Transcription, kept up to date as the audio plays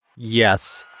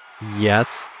Yes,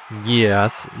 yes,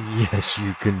 yes, yes,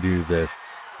 you can do this.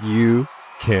 You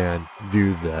can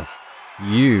do this.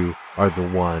 You are the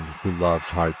one who loves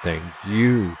hard things.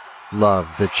 You love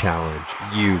the challenge.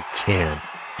 You can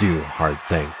do hard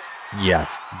things.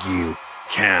 Yes, you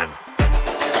can.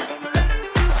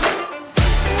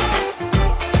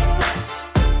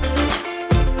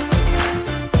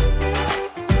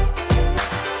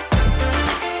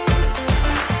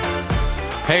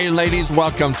 Hey, ladies,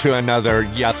 welcome to another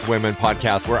Yes Women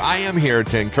podcast where I am here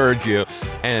to encourage you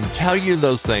and tell you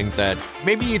those things that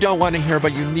maybe you don't want to hear,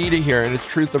 but you need to hear. And it's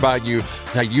truth about you,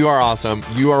 that you are awesome,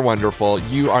 you are wonderful,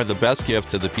 you are the best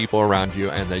gift to the people around you,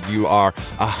 and that you are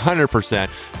 100%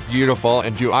 beautiful.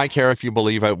 And do I care if you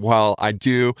believe it? Well, I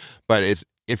do. But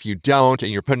if you don't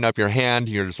and you're putting up your hand,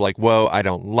 you're just like, whoa, I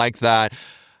don't like that.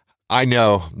 I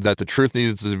know that the truth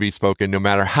needs to be spoken no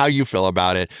matter how you feel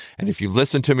about it. And if you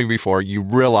listened to me before, you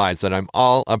realize that I'm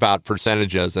all about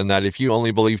percentages and that if you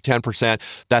only believe 10%,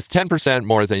 that's 10%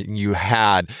 more than you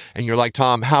had. And you're like,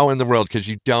 Tom, how in the world? Because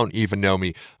you don't even know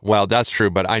me. Well, that's true.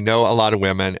 But I know a lot of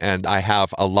women and I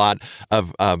have a lot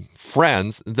of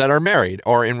friends that are married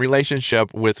or in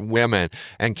relationship with women.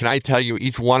 And can I tell you,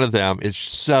 each one of them is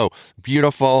so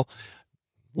beautiful.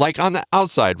 Like on the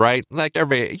outside, right? Like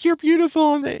everybody, you're beautiful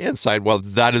on the inside. Well,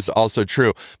 that is also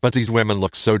true. But these women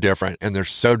look so different and they're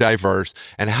so diverse.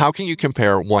 And how can you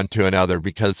compare one to another?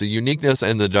 Because the uniqueness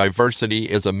and the diversity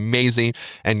is amazing.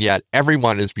 And yet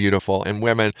everyone is beautiful. And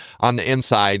women on the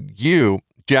inside, you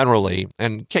generally,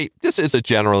 and Kate, this is a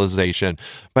generalization,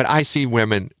 but I see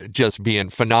women just being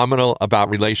phenomenal about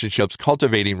relationships,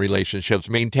 cultivating relationships,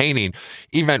 maintaining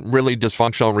even really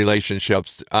dysfunctional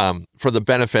relationships for the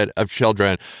benefit of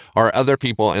children or other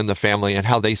people in the family, and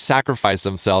how they sacrifice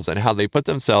themselves and how they put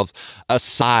themselves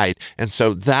aside. And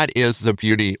so that is the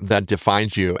beauty that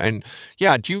defines you. And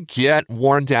yeah, do you get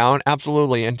worn down?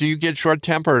 Absolutely. And do you get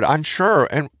short-tempered? I'm sure.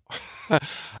 And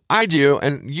I do,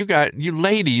 and you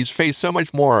ladies face so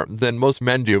much more than most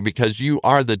men do because you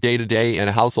are the day-to-day in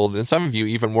a household, and some of you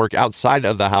even work outside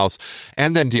of the house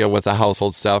and then deal with the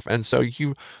household stuff, and so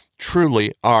you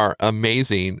truly are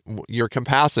amazing, your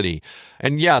capacity.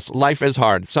 And yes, life is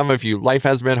hard. Some of you, life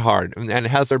has been hard. And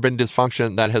has there been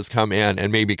dysfunction that has come in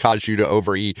and maybe caused you to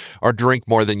overeat or drink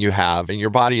more than you have? And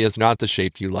your body is not the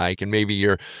shape you like. And maybe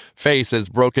your face is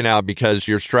broken out because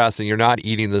you're stressed and you're not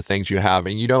eating the things you have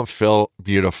and you don't feel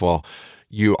beautiful.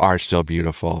 You are still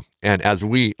beautiful. And as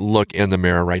we look in the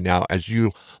mirror right now, as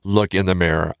you look in the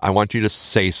mirror, I want you to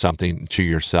say something to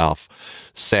yourself.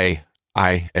 Say,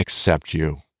 I accept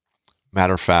you.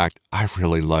 Matter of fact, I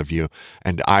really love you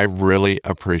and I really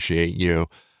appreciate you.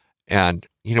 And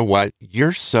you know what?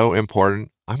 You're so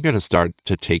important. I'm going to start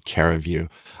to take care of you.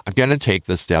 I'm going to take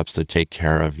the steps to take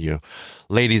care of you.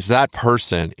 Ladies, that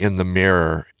person in the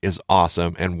mirror is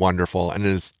awesome and wonderful and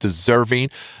is deserving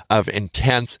of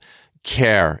intense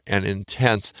care and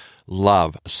intense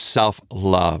love,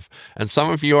 self-love. And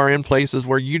some of you are in places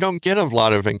where you don't get a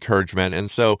lot of encouragement. And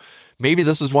so maybe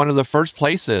this is one of the first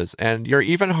places and you're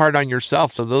even hard on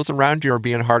yourself. So those around you are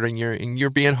being hard on you and you're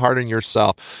being hard on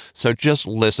yourself. So just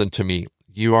listen to me.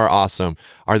 You are awesome.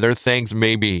 Are there things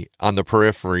maybe on the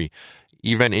periphery,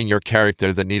 even in your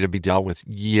character, that need to be dealt with?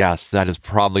 Yes, that is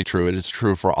probably true. It is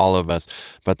true for all of us.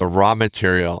 But the raw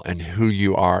material and who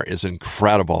you are is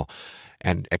incredible.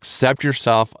 And accept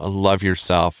yourself, love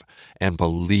yourself, and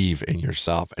believe in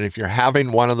yourself. And if you're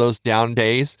having one of those down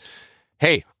days,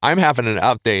 hey, I'm having an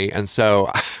up day, and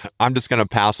so I'm just going to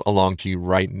pass along to you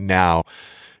right now.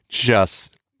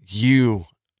 Just, you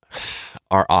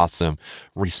are awesome.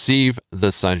 Receive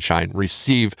the sunshine.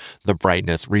 Receive the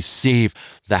brightness. Receive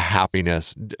the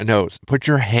happiness. No, put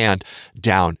your hand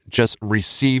down. Just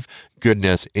receive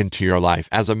goodness into your life.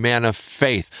 As a man of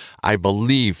faith, I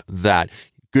believe that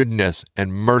goodness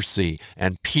and mercy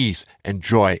and peace and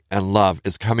joy and love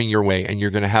is coming your way, and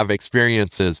you're going to have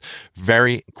experiences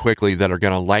very quickly that are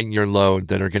going to lighten your load,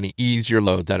 that are going to ease your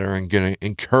load, that are going to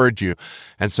encourage you.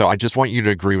 And so I just want you to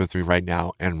agree with me right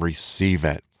now and receive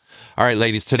it. All right,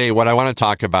 ladies, today what I want to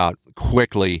talk about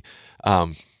quickly,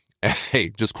 hey,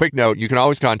 just quick note, you can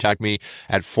always contact me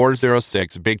at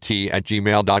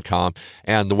 406bigt@gmail.com,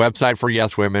 and the website for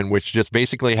Yes Women, which just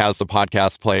basically has the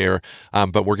podcast player,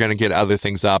 but we're going to get other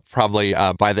things up probably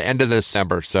by the end of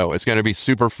December, so it's going to be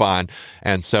super fun,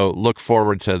 and so look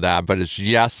forward to that. But it's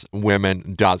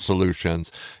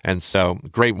yeswomen.solutions, and so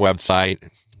great website.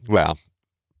 Well,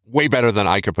 way better than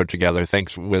I could put together,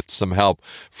 thanks with some help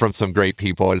from some great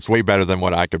people. It's way better than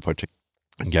what I could put together.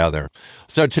 together.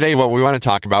 So today what we want to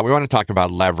talk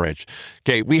about leverage.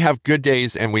 Okay, we have good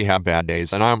days and we have bad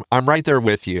days, and I'm right there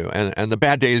with you. And the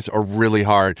bad days are really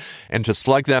hard, and to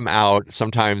slug them out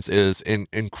sometimes is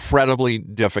incredibly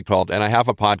difficult. And I have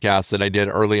a podcast that I did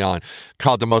early on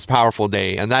called The Most Powerful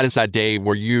Day, and that is that day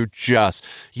where you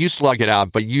slug it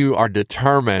out, but you are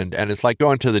determined. And it's like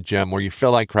going to the gym where you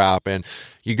feel like crap, and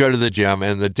you go to the gym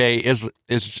and the day is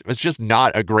just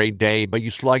not a great day, but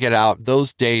you slug it out.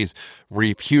 Those days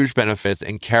reap huge benefits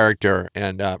in character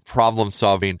and problem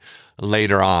solving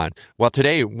later on. Well,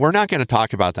 today we're not going to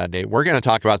talk about that day. We're going to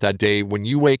talk about that day when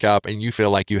you wake up and you feel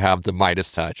like you have the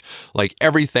Midas touch. Like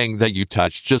everything that you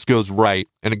touch just goes right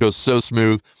and it goes so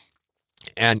smooth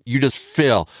and you just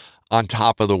feel on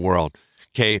top of the world.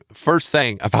 Okay, first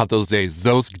thing about those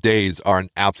days are an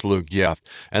absolute gift.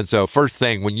 And so first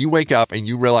thing, when you wake up and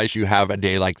you realize you have a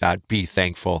day like that, be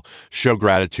thankful, show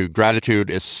gratitude. Gratitude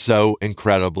is so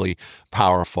incredibly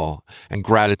powerful, and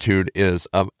gratitude is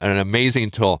an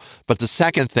amazing tool. But the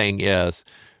second thing is,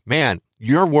 man,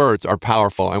 your words are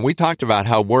powerful. And we talked about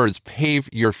how words pave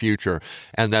your future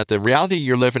and that the reality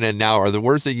you're living in now are the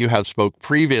words that you have spoke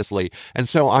previously. And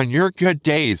so on your good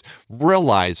days,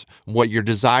 realize what your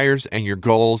desires and your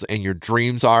goals and your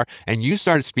dreams are. And you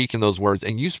start speaking those words,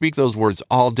 and you speak those words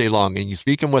all day long, and you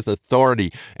speak them with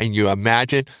authority, and you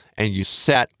imagine and you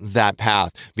set that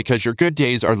path, because your good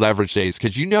days are leverage days,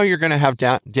 because you know you're going to have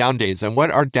down days. And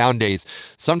what are down days?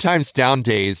 Sometimes down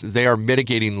days, they are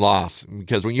mitigating loss,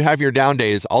 because when you have your down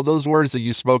days, all those words that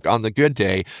you spoke on the good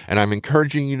day, and I'm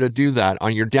encouraging you to do that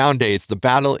on your down days, the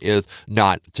battle is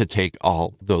not to take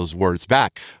all those words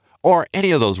back or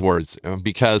any of those words,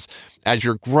 because as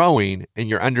you're growing in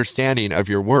your understanding of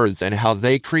your words and how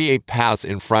they create paths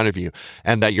in front of you,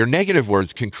 and that your negative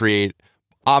words can create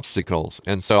obstacles.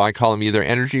 And so I call them either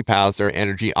energy paths or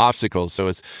energy obstacles. So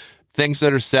it's things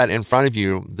that are set in front of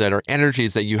you that are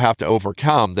energies that you have to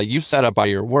overcome, that you've set up by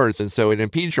your words. And so it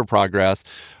impedes your progress,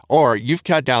 or you've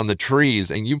cut down the trees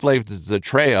and you blazed the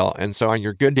trail. And so on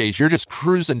your good days, you're just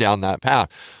cruising down that path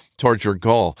towards your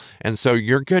goal. And so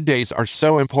your good days are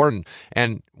so important.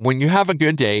 And when you have a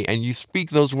good day and you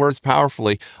speak those words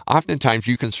powerfully, oftentimes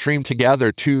you can stream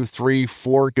together 2, 3,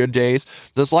 4 good days.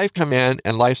 Does life come in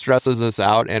and life stresses us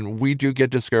out, and we do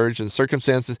get discouraged, and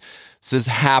circumstances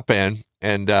happen.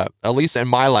 And at least in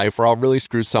my life, where I'll really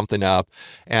screw something up,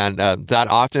 and that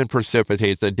often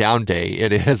precipitates a down day.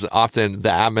 It is often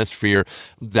the atmosphere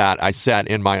that I set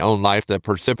in my own life that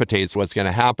precipitates what's going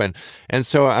to happen. And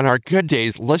so on our good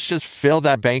days, let's just fill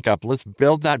that bank up. Let's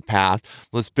build that path.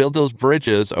 Let's build those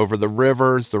bridges over the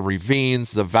rivers, the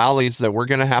ravines, the valleys that we're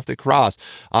going to have to cross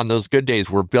on those good days.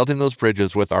 We're building those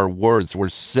bridges with our words. We're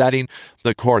setting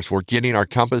the course. We're getting our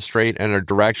compass straight and our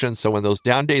direction. So when those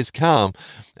down days come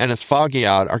and it's foggy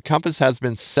out, our compass has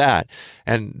been set.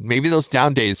 And maybe those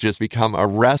down days just become a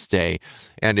rest day,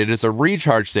 and it is a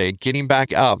recharge day, getting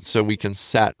back up so we can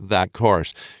set that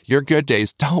course. Your good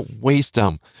days, don't waste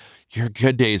them. Your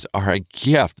good days are a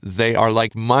gift. They are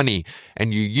like money,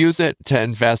 and you use it to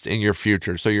invest in your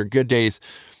future. So your good days,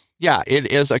 yeah,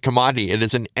 it is a commodity. It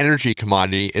is an energy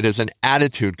commodity. It is an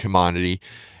attitude commodity.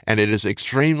 And it is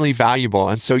extremely valuable.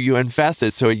 And so you invest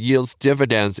it so it yields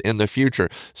dividends in the future.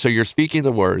 So you're speaking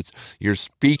the words, you're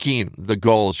speaking the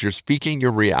goals, you're speaking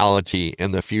your reality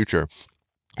in the future.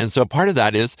 And so part of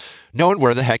that is knowing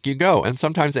where the heck you go. And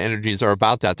sometimes the energies are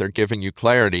about that. They're giving you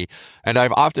clarity. And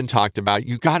I've often talked about,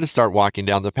 you got to start walking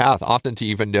down the path, often to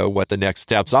even know what the next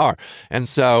steps are. And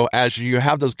so as you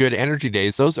have those good energy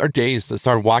days, those are days to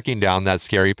start walking down that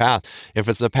scary path. If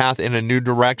it's a path in a new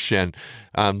direction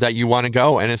that you want to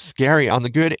go and it's scary, on the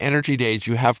good energy days,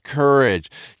 you have courage,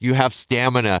 you have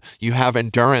stamina, you have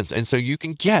endurance. And so you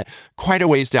can get quite a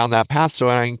ways down that path. So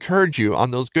I encourage you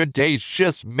on those good days,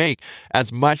 just make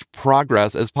as much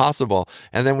progress as possible.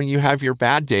 And then when you have your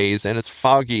bad days and it's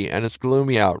foggy and it's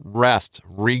gloomy out, rest,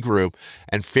 regroup,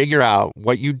 and figure out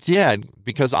what you did.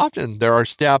 Because often there are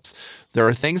steps, there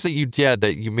are things that you did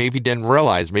that you maybe didn't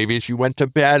realize. Maybe as you went to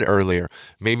bed earlier,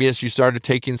 maybe as you started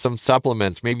taking some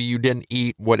supplements, maybe you didn't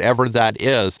eat whatever that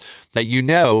is that you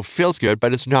know feels good,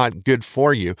 but it's not good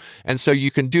for you. And so you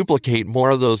can duplicate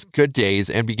more of those good days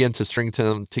and begin to string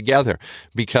them together,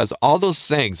 because all those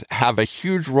things have a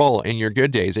huge role in your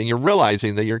good days. And you're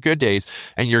realizing that your good days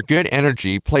and your good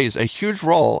energy plays a huge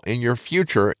role in your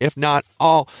future, if not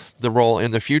all the role in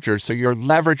the future. So you're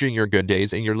leveraging your good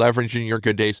days, and you're leveraging your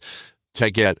good days to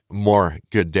get more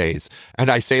good days. And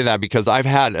I say that because I've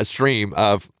had a stream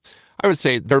of, I would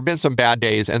say there have been some bad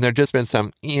days, and there have just been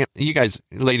some, you guys,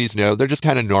 ladies know, they're just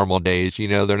kind of normal days. You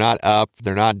know, they're not up,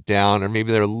 they're not down, or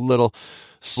maybe they're a little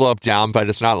sloped down, but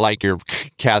it's not like you're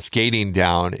cascading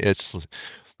down. It's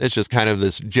It's just kind of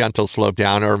this gentle slope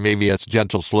down, or maybe it's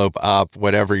gentle slope up,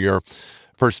 whatever your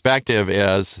perspective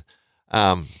is.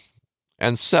 And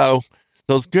so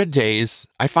those good days,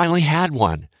 I finally had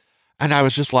one. And I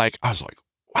was like,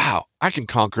 wow, I can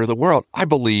conquer the world. I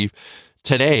believe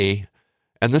today,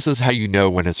 and this is how you know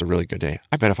when it's a really good day.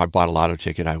 I bet if I bought a lotto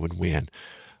ticket, I would win.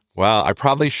 Well, I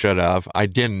probably should have. I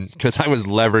didn't, because I was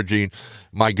leveraging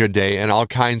my good day and all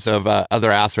kinds of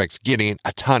other aspects, getting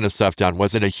a ton of stuff done.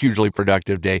 Was it a hugely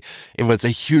productive day? It was a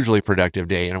hugely productive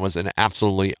day, and it was an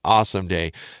absolutely awesome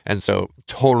day. And so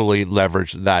totally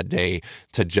leveraged that day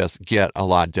to just get a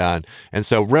lot done. And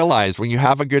so realize when you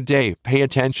have a good day, pay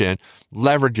attention,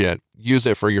 leverage it, use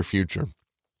it for your future.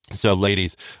 So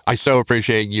ladies, I so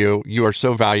appreciate you. You are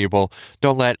so valuable.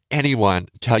 Don't let anyone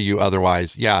tell you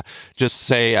otherwise. Yeah, just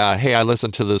say, hey, I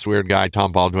listened to this weird guy,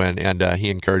 Tom Baldwin, and he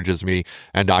encourages me,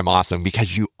 and I'm awesome,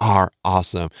 because you are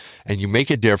awesome. And you make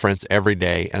a difference every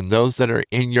day. And those that are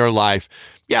in your life,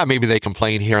 yeah, maybe they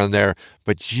complain here and there,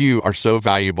 but you are so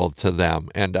valuable to them.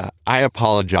 And I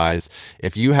apologize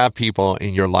if you have people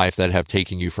in your life that have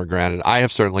taken you for granted. I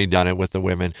have certainly done it with the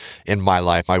women in my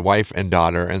life, my wife and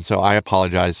daughter. And so I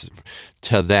apologize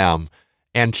to them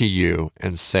and to you,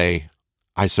 and say,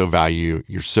 I so value you.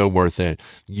 You're so worth it.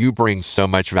 You bring so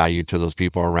much value to those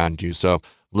people around you. So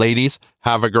ladies,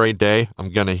 have a great day.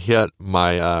 I'm going to hit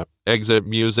my exit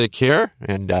music here,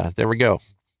 and there we go.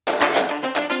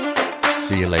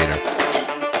 See you later.